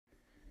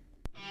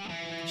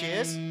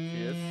Cheers.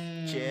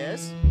 Cheers.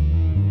 Cheers.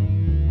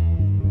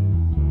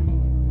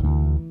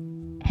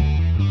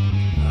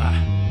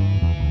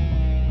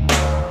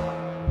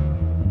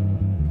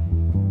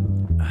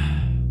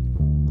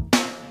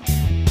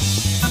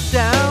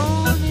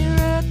 Down here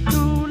at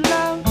Too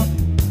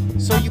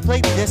Loud. So you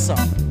played this song.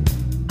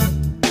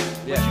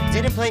 Yeah. You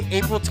didn't play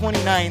April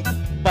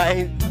 29th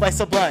by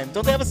Sublime.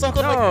 Don't they have a song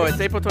called No, like...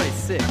 it's April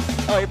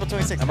 26th. Oh, April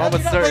 26th. I'm How did almost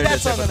you not play certain that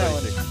it's song April on that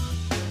one?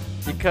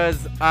 26th.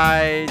 Because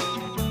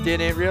I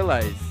didn't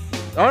realize.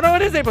 Oh, no,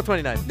 it is April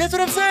 29th. That's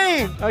what I'm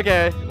saying.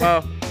 Okay,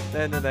 well,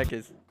 then in that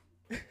case.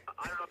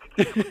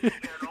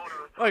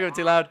 Welcome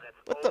Too Loud.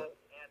 What the?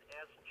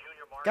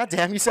 God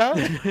damn, you sound.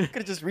 Could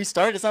have just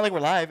restarted. It's not like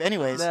we're live.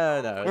 Anyways.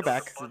 No, We're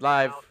back. It's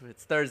live.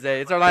 It's Thursday.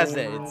 It's our last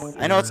day.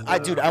 I know it's.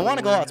 Dude, I want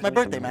to go out. It's my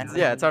birthday, man.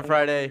 Yeah, it's our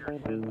Friday.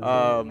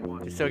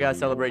 We still gotta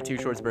celebrate Too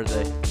Short's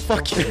birthday.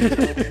 Fuck you.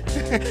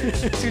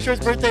 Too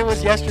Short's birthday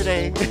was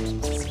yesterday.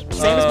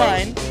 Same as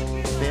mine,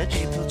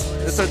 bitch.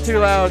 It's our Too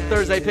Loud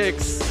Thursday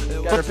picks.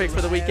 Got our picks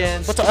for the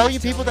weekend. But to all you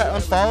people that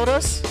unfollowed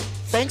us,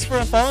 thanks for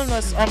unfollowing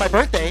us on my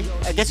birthday.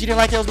 I guess you didn't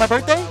like it was my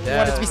birthday? You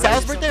wanted it to be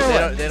Sal's birthday or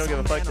what? They don't give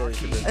a fuck. Though.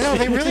 I know,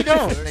 they really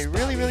don't. They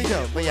really, really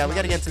don't. But yeah, we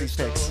got to get to these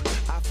picks.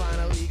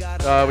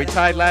 We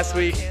tied last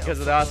week because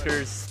of the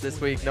Oscars.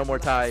 This week, no more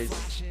ties.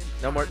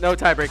 No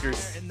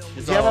tiebreakers.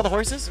 Do you have all the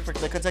horses for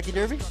the Kentucky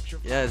Derby?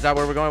 Yeah, is that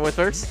where we're going with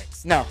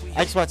first? No,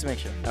 I just wanted to make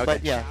sure. Okay.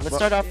 But yeah, let's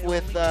start off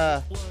with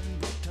the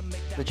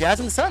Jazz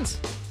and the Suns.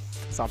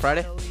 It's on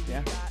Friday.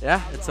 Yeah.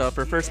 Yeah, it's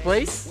for first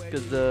place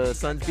because the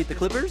Suns beat the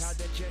Clippers.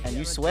 And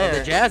you swear.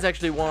 The Jazz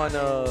actually won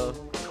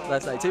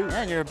last night too.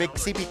 Yeah, and you're a big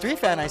CP3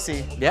 fan, I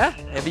see. Yeah,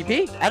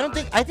 MVP.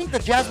 I think the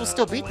Jazz will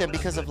still beat them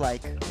because of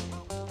like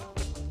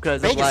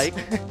Because of Vegas.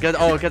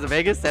 because of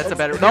Vegas. That's a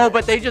better. No,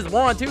 but they just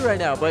won too right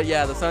now. But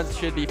yeah, the Suns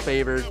should be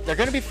favored. they're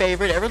gonna be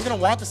favored. Everyone's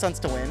gonna want the Suns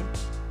to win.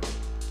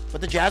 But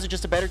the Jazz are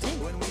just a better team.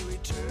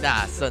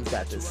 Nah, Suns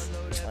got this.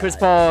 Chris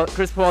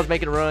Paul's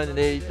making a run, and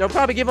they'll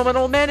probably give him an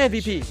old man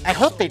MVP. I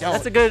hope they don't.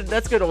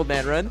 That's a good old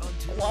man run.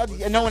 Well,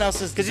 no one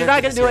else is. Because you're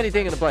not gonna do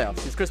anything in the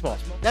playoffs. It's Chris Paul.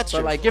 That's true.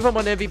 But like, give him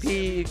an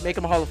MVP, make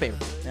him a Hall of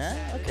Famer.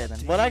 Yeah, okay then.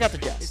 But I got the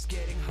Jazz.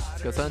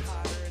 Let's go Suns.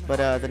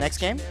 But the next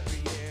game,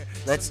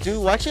 let's do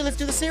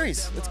the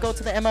series. Let's go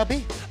to the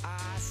MLB.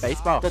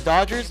 Baseball. The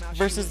Dodgers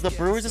versus the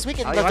Brewers this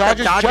weekend. Oh, The you want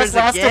the Dodgers just Dodgers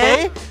lost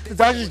again? today. The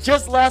Dodgers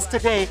just lost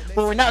today,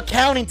 but we're not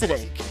counting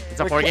today. It's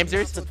a 4-game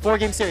series? It's a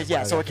 4-game series,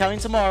 yeah. So we're counting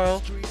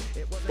tomorrow.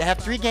 They have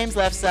 3 games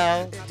left,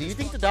 Sal. Do you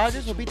think the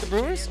Dodgers will beat the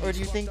Brewers, or do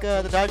you think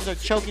the Dodgers are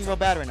choking real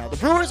bad right now? The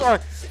Brewers are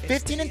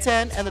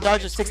 15-10, and the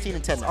Dodgers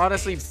 16-10 now.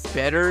 Honestly,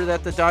 better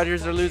that the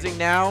Dodgers are losing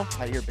now.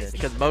 Out of your bitch.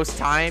 Because most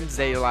times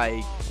they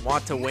like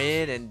want to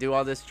win and do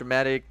all this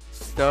dramatic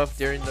stuff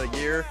during the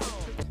year.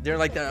 During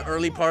like the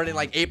early part in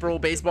like April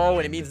baseball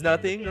when it means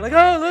nothing. They're like,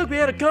 oh look, we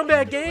had a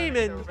comeback game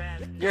and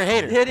You're a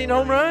hater. hitting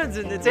home runs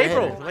and it's You're a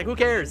April. hater. Like who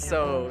cares?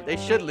 So they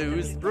should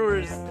lose.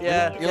 Brewers,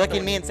 yeah. You're lucky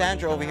me and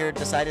Sandra over here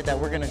decided that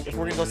if we're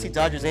gonna go see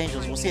Dodgers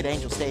Angels, we'll see it at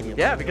Angel Stadium.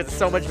 Yeah, because it's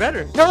so much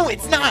better. No,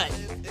 it's not.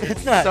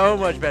 It's not. So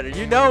much better.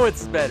 You know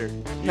it's better.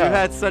 You No.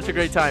 had such a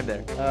great time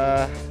there.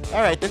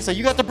 All right then. So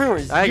you got the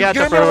Brewers. I got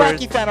You're the a Brewers.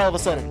 Milwaukee fan all of a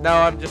sudden. No,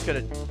 I'm just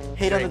gonna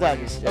Hate on the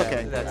Dodgers. Yeah,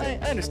 Okay, that's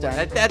it. I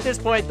understand. At this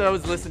point,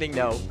 those listening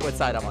know what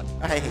side I'm on.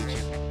 I hate you.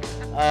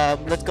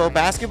 Let's go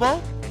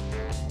basketball.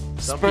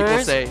 Some Spurs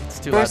people say it's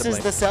too loud to versus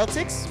play.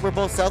 the Celtics. We're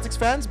both Celtics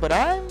fans, but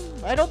I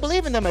don't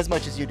believe in them as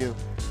much as you do.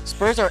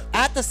 Spurs are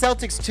at the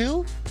Celtics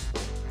too,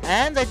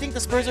 and I think the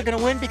Spurs are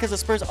gonna win because the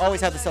Spurs always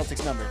have the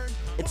Celtics number.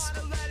 It's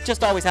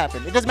just always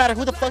happened. It doesn't matter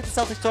who the fuck the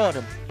Celtics throw at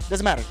them.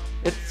 Doesn't matter.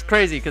 It's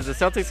crazy because the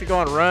Celtics could go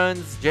on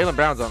runs. Jaylen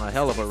Brown's on a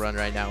hell of a run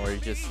right now where he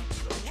just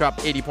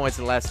dropped 80 points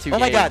in the last 2 games. Oh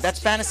my God, that's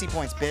fantasy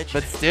points, bitch.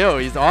 But still,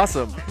 he's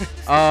awesome.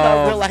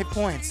 Not real life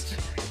points.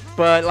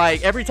 But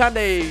like every time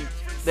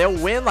they'll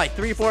win like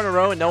 3 or 4 in a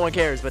row and no one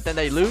cares. But then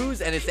they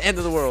lose and it's the end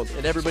of the world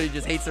and everybody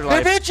just hates their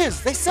They're life.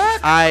 bitches. They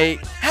suck.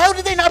 How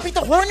did they not beat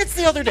the Hornets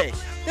the other day?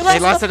 They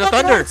lost to the fucking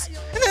Thunder. Hornets,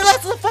 and they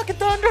lost to the fucking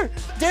Thunder.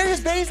 Darius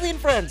Baisley and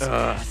friends.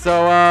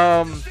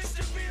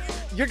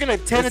 You're gonna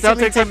the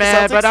tentatively Celtics take are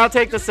mad, the Celtics? but I'll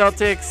take the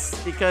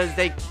Celtics because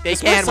they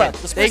Spurs can suck.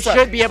 win. The Spurs They suck.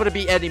 should be able to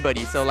beat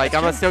anybody. So like That's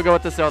I'm gonna true. still go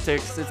with the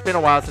Celtics. It's been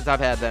a while since I've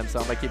had them, so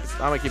I'm gonna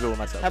keep it with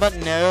myself. How about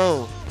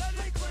no?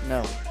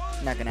 No,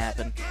 not gonna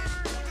happen.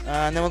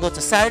 And then we'll go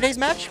to Saturday's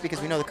match because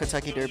we know the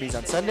Kentucky Derby's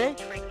on Sunday.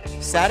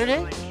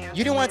 Saturday,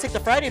 you didn't want to take the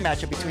Friday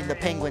matchup between the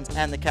Penguins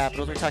and the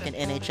Capitals. We're talking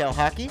NHL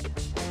hockey.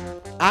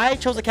 I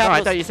chose the No, I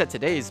Capitals. thought you said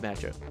today's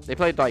matchup. They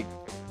played like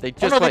they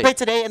just oh no, played. they played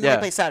today and then Yeah.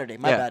 they play Saturday.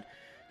 My Yeah. bad.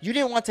 You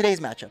didn't want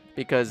today's matchup.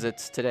 because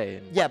it's today.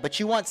 And Yeah, but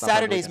you want Not like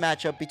Saturday's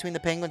matchup between the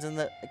Penguins and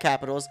the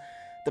Capitals.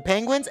 The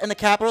Penguins and the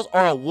Capitals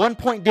are a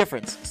 1-point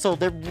difference, so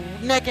they're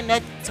neck and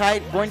neck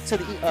tied, going to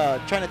the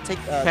trying to take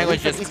the Penguins lead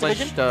for the just East clinched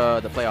Division.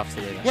 the playoffs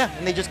today. then. Yeah,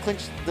 and they just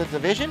clinched the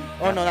division.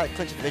 Oh Yeah. no, not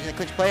clinched the division. They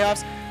clinched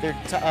playoffs. They're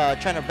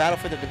trying to battle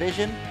for the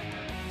division.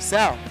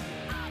 Sal,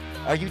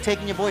 are you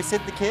taking your boy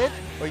Sid the Kid,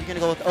 or are you gonna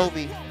go with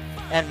Obi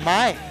and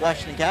my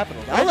Washington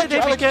Capitals? I'll let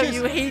you choose.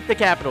 You hate the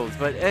Capitals,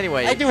 but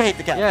anyway. I do hate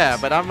the Capitals. Yeah,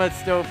 but I'm gonna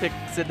still pick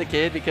send the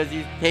kid because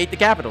you hate the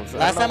Capitals.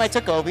 Last time I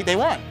took Obi, they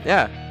won.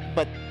 Yeah.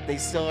 But they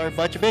still are a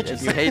bunch of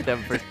bitches. You hate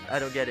them for. I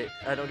don't get it.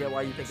 I don't get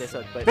why you think they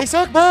suck. But They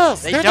suck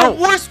balls. They They're don't.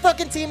 the worst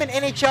fucking team in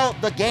NHL,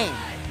 the game.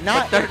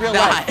 Not But in they're real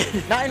not.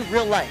 life. Not in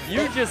real life.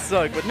 you just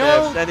suck with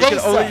No, them. And they you can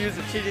only suck. use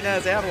a cheating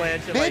ass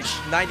Avalanche in like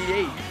Bitch.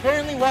 98.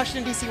 Apparently,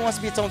 Washington, D.C. wants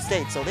to be its own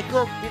state, so they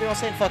go be their own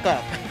state and fuck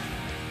up.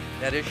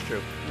 That is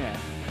true. Yeah.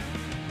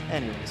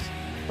 Anyways.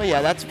 But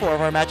yeah, that's 4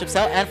 of our matchups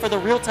out. And for the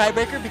real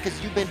tiebreaker, because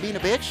you've been being a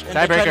bitch and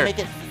been trying to Tiebreaker. make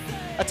it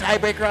a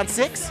tiebreaker on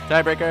 6,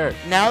 Tiebreaker.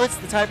 now it's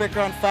the tiebreaker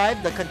on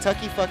 5, the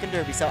Kentucky fucking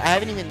Derby. So I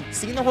haven't even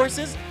seen the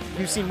horses.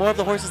 You've seen more of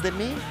the horses than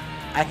me.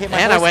 I hit my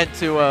And horse. I went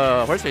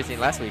to horse racing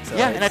last week. So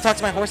Yeah, and I talked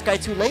to my horse guy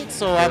too late,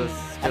 so I'm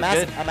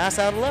good. ass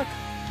out of luck.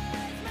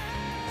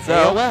 So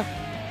Hey, oh well.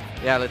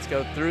 yeah, let's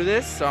go through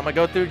this. So I'm gonna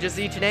go through just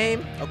each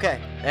name Okay.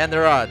 and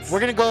their odds. We're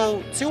gonna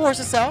go 2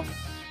 horses south,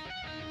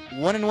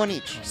 1 and 1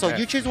 each. So Okay.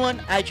 you choose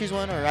one, I choose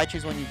one, or I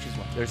choose one, you choose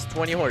one. There's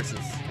 20 horses.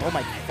 Oh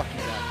my fucking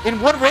god.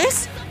 In one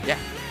race? Yeah.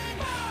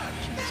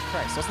 Jesus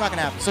Christ, so it's not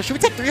gonna happen. So should we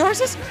take 3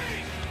 horses?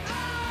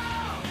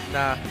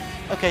 Nah.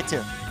 Okay,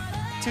 2.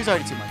 2's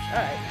already too much.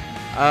 Alright.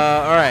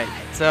 All right.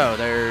 So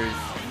there's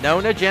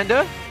Known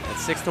Agenda at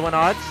 6 to 1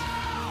 odds.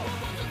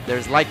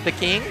 There's Like the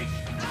King,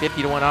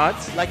 50 to 1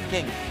 odds. Like the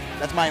king.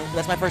 That's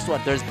my first one.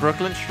 There's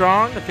Brooklyn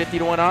Strong, the 50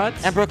 to 1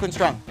 odds. And Brooklyn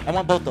Strong. I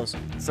want both those.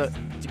 So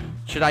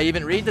should I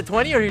even read the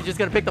 20, or are you just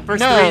gonna pick the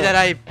first No. 3 that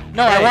I?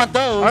 No, I Okay. want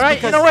those All right. You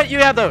because- know what? You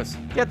have those.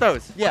 Get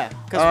those. Yeah,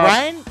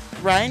 because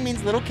Ryan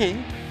means little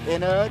king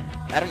in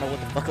I don't know what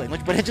the fuck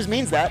language, but it just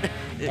means that.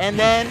 And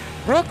then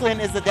Brooklyn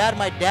is the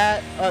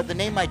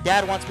name my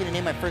dad wants me to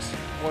name my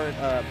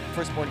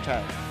firstborn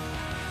child.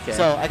 Okay.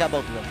 So I got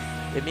both of them.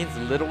 it means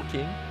Little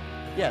King.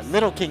 Yeah,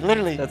 little king,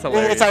 literally. That's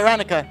hilarious. It's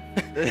ironica.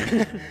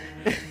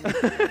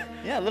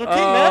 Yeah, little king,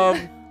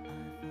 man.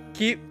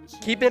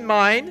 Keep in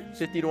mind,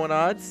 50 to 1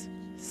 odds.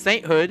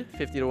 Sainthood,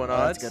 50 to 1 Oh,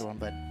 odds. that's a good one,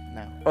 but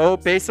no. Oh,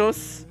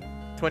 Pesos,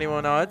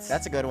 21 odds.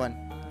 That's a good one.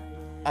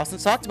 Austin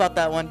talked about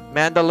that one.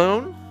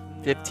 Mandaloon,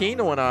 15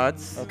 to 1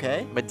 odds.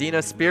 Okay.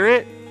 Medina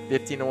Spirit,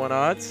 15 to 1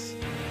 odds.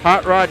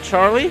 Hot Rod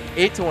Charlie,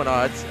 8 to 1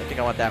 odds. I think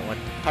I want that one.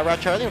 Hot Rod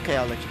Charlie? Okay,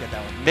 I'll let you get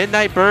that one.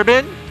 Midnight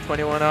Bourbon,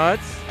 21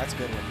 odds. That's a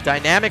good one.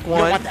 Dynamic You don't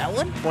One, want that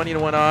one? 20 to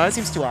 1 That odds.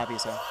 seems too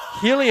obvious, though.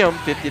 Helium,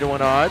 50 to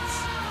 1 odds.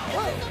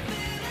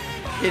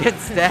 Whoa. Hidden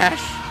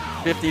Stash,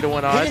 50 to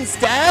 1 odds. Hidden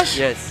stash?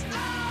 Yes.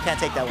 Can't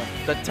take that one.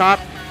 The top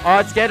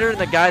odds getter and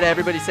the guy that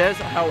everybody says.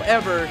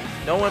 However,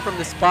 no one from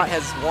this spot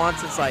has won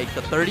since like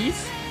the 30s.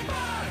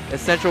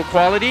 Essential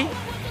Quality,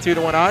 2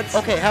 to 1 odds.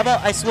 Okay, how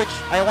about I switch?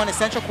 I want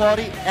essential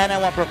quality and I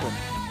want Brooklyn.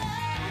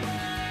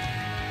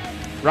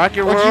 Rock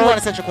Your Or do you want World.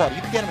 essential quality?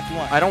 You can get them if you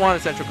want. I don't want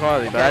Essential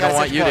Quality, but Okay, I I got don't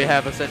want Essential you to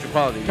Quality. have Essential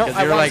Quality. No, Because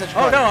I you're want like, Essential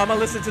oh no, Quality. I'm going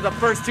to listen to the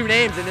first 2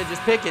 names and then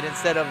just pick it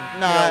instead of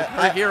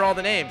No, hear all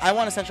the names. I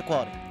want essential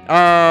quality.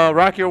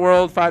 Rock Your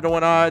World, 5 to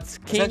 1 odds.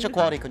 Essential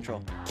quality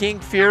control.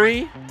 King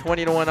Fury,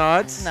 20 to 1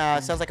 odds. Nah,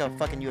 it sounds like a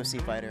fucking UFC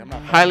fighter. I'm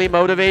not. Highly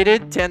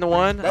Motivated, 10 to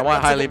 1. I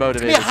want That's Highly It's gonna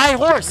Motivated. be a high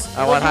horse.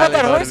 I You want you Highly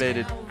that horse?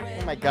 Motivated.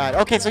 Oh my god.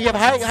 Okay, so you have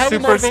highly Super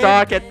motivated.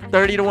 Stock at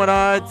 30 to 1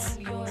 odds.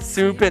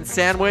 Soup and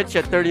Sandwich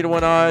at 30 to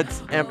 1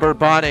 odds. And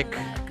Bourbonic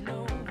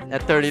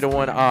at 30 to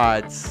 1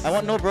 odds. I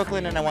want no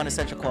Brooklyn and I want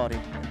essential quality.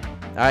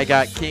 I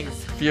got King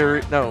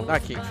Fury. No,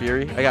 not King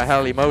Fury. I got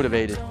Highly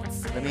Motivated.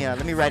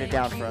 Let me write it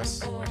down for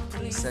us.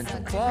 Essential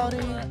quality.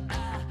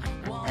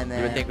 And then.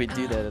 You would think we'd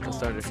do that at the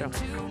start of the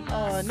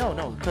show.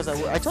 No, because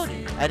I told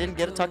you I didn't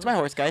get to talk to my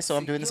horse guy, so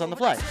I'm doing this on the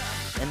fly.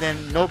 And then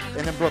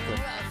Brooklyn.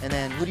 And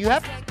then who do you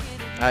have?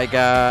 I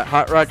got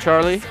Hot Rod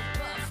Charlie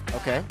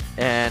Okay.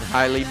 and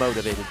Highly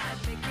Motivated.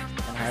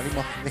 And highly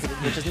motivated,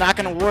 which is not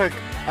gonna work.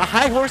 A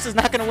high horse is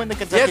not gonna win the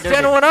Kentucky Yes, Derby.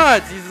 10 to 1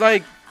 odds. He's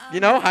like,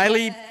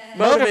 highly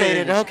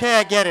motivated. Okay,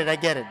 I get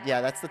it. Yeah,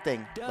 that's the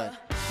thing. But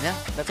yeah,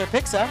 that's our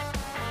picks, huh?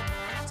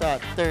 It's our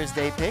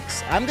Thursday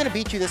picks. I'm gonna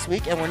beat you this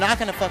week, and we're not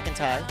gonna fucking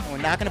tie, and we're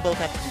not gonna both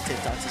have to do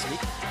TikToks this week.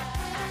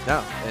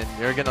 No, and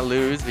you're gonna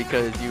lose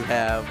because you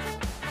have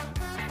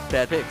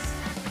bad picks.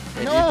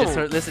 And No. you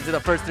just listen to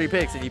the first 3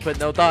 picks and you put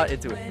no thought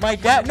into it. My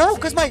dad, it's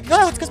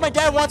because my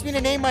dad wants me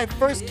to name my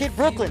first kid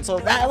Brooklyn, so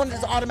that one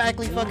is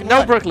automatically fucking No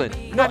won.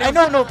 Brooklyn. No, I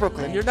know no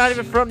Brooklyn. You're not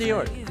even from New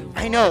York.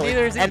 I know.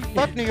 Neither is he. And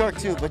fuck New York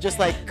too, but just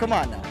like, come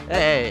on now.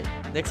 Hey,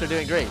 Knicks are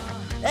doing great.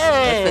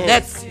 Hey. The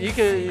Nets. You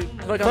could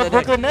look on Fuck the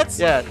Brooklyn Nets.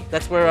 Nets? Yeah,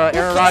 that's where Who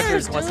Aaron cares,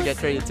 Rodgers wants to dude? get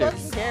traded Who to.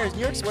 fucking cares?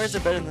 New York squares are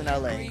better than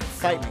LA.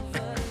 Fight me.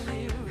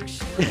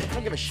 I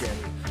don't give a shit.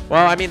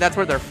 Well, I mean that's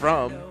where they're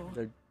from.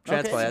 They're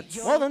transplants.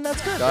 Okay. Well, then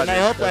that's good. Dodgers, And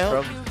I hope.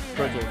 they're from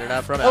Brooklyn. They're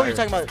not from. Oh, out you're here.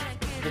 talking about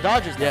the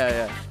Dodgers. Now.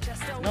 Yeah.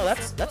 No,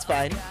 that's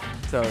fine.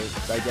 So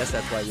I guess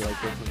that's why you like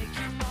Brooklyn.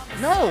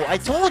 No, I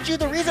told you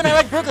the reason I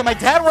like Brooklyn. My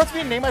dad wants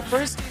me to name my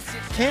first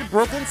kid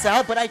Brooklyn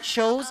Sal, but I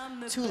chose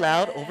Too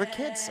Loud over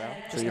kids, Sal.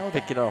 So Just you're know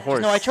that. picking a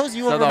horse. No, I chose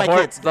you So over the my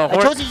hor- kids. the I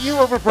hor- chose you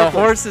over The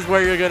Brooklyn. horse is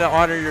where you're gonna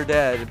honor your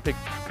dad and pick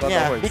the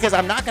Yeah, horse. because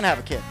I'm not gonna have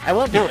a kid. I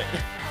won't do it.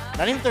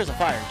 Not even if there's a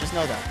fire. Just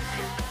know that.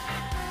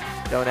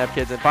 Don't have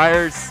kids in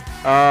fires.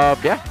 Yeah.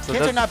 So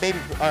Kids that's- are not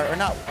are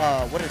not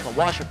what are they called?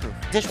 Washer proof.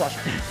 Dishwasher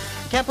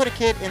proof. You can't put a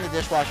kid in the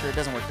dishwasher. It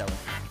doesn't work that way.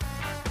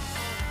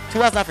 Too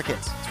Loud's not for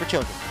kids. It's for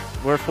children.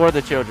 We're for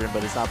the children,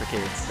 but it's not for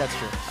kids. That's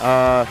true.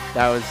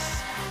 That was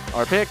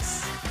our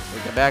picks. We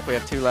come back. We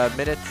have 2 loud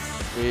minutes.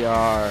 We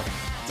are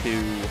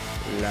too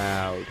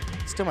loud.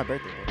 It's still my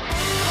birthday. Bro.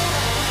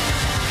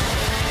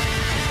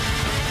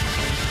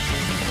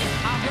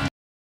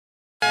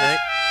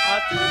 I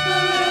took a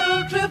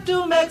little trip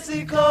to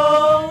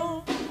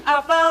Mexico.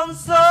 I found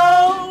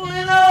soul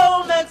in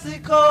old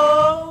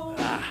Mexico.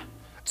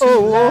 Too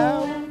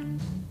loud.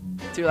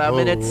 2 loud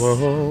minutes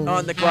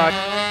on the clock.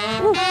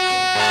 Woo. Too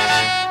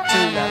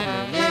loud.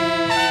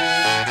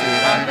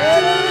 I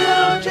met a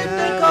little chick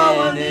they call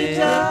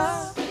Juanita.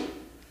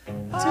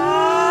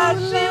 Ah,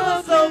 she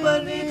was so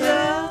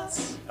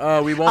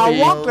bonita. We won't I be.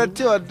 walked her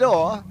to a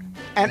door,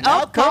 and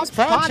out comes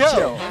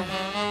Pancho.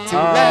 Too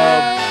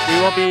loud. We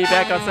won't be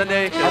back on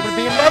Sunday. I'm gonna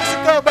be in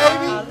Mexico,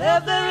 baby. I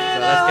left her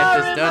in let's get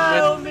this done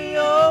with.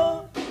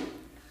 Romeo.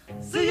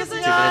 See you 2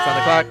 minutes on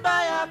the clock.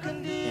 In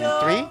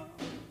 3,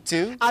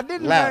 2. I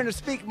didn't loud. learn to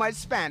speak much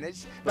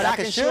Spanish, But I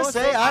can sure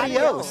say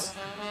adios.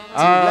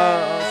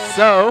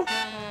 So,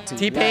 Too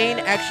T-Pain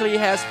loud. actually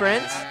has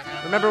friends.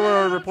 Remember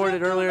where we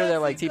reported earlier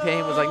that like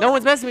T-Pain was like, no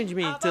one's messaging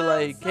me to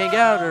like hang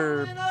out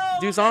or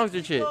do songs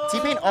or shit.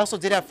 T-Pain also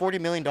did have $40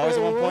 million at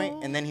one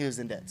point, and then he was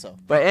in debt. So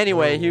But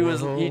anyway,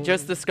 he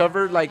just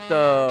discovered like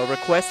the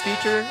request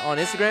feature on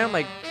Instagram,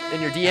 like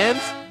in your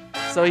DMs.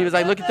 So he was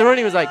like looking through it and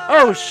he was like,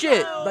 oh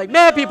shit, like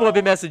mad people have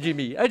been messaging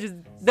me. I just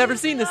never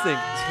seen this thing.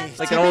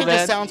 Like an T-Pain old man.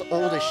 just sounds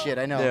old as shit.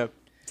 I know. Yeah.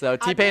 So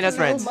T-Pain has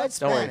friends.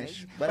 Don't worry.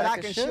 But I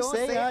can sure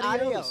say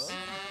adios.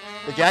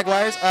 The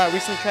Jaguars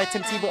recently tried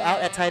Tim Tebow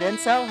out at tight end,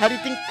 Sal. How do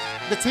you think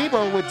the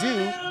Tebow would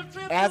do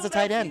as a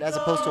tight end as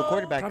opposed to a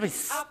quarterback? Probably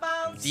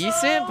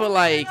decent, but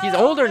like he's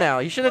older now.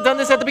 He should have done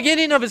this at the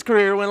beginning of his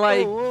career when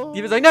like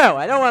he was like, no,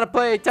 I don't want to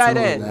play tight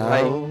end.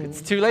 Like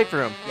it's too late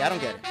for him. Yeah, I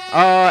don't get it.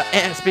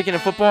 And speaking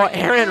of football,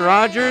 Aaron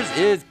Rodgers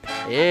is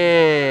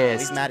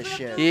pissed. He's mad as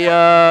shit. He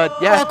yeah.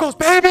 Broncos,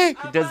 baby!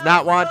 He does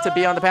not want to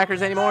be on the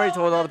Packers anymore. He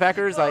told all the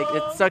Packers like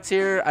it sucks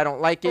here. I don't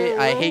like it.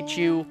 I hate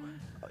you.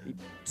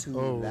 Too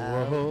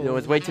loud. It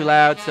was way too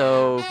loud.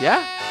 So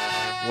yeah,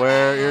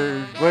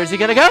 where's he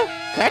gonna go?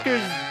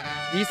 Packers.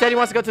 He said he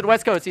wants to go to the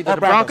West Coast, either the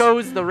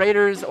Broncos, the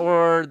Raiders,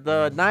 or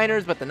the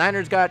Niners. But the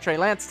Niners got Trey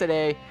Lance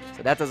today,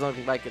 so that doesn't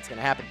look like it's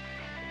gonna happen.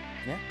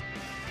 Yeah.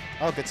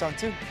 Oh, good song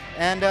too.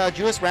 And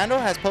Julius Randle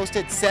has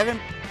posted 7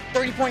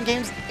 30-point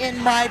games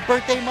in my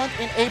birthday month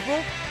in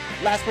April.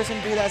 Last person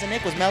to do that as a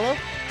Nick was Melo.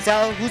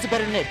 Sal, who's a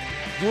better Nick?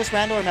 Julius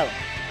Randle or Melo?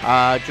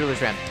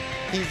 Julius Randle.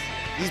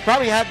 He's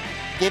probably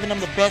given them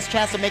the best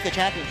chance to make a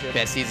championship.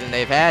 Best season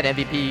they've had.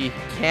 MVP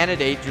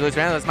candidate Julius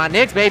Randle. That's my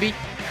Knicks, baby.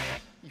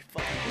 You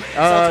fucking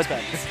Celtics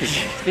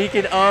fan.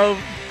 Speaking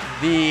of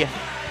the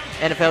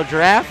NFL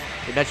draft,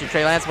 we mentioned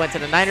Trey Lance went to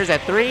the Niners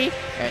at 3.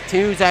 At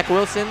 2, Zach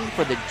Wilson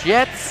for the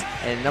Jets.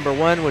 And number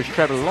 1 was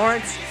Trevor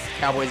Lawrence.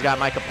 Cowboys got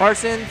Micah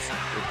Parsons.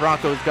 The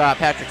Broncos got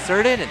Patrick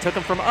Surtain and took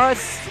him from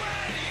us.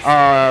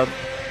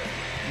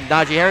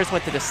 Najee Harris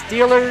went to the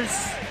Steelers.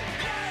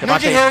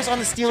 Najee Harris on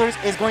the Steelers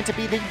is going to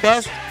be the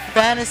best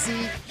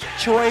fantasy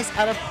choice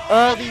out of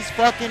all these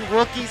fucking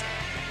rookies.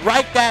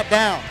 Write that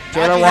down.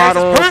 Jalen Najee Harris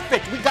is Waddle.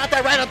 perfect. We got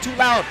that right on Too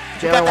Loud.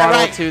 We got Jalen that Waddle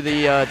right. to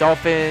the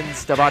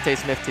Dolphins. Devontae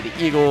Smith to the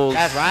Eagles.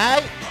 That's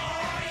right.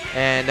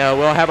 And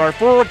we'll have our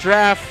full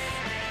draft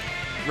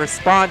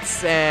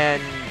response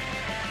and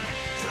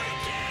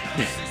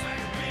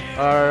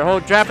our whole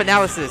draft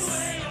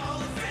analysis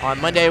on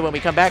Monday when we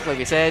come back. Like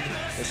we said,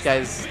 this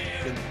guy's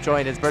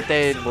enjoying his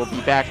birthday, and we'll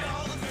be back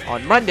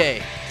on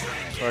Monday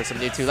for some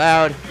new Too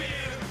Loud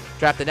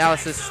draft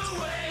analysis,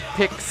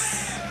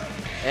 picks,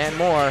 and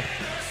more.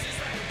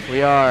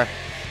 We are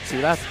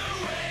Too Loud.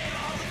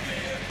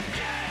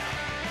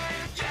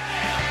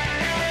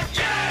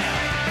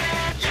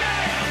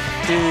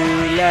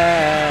 Too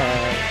Loud.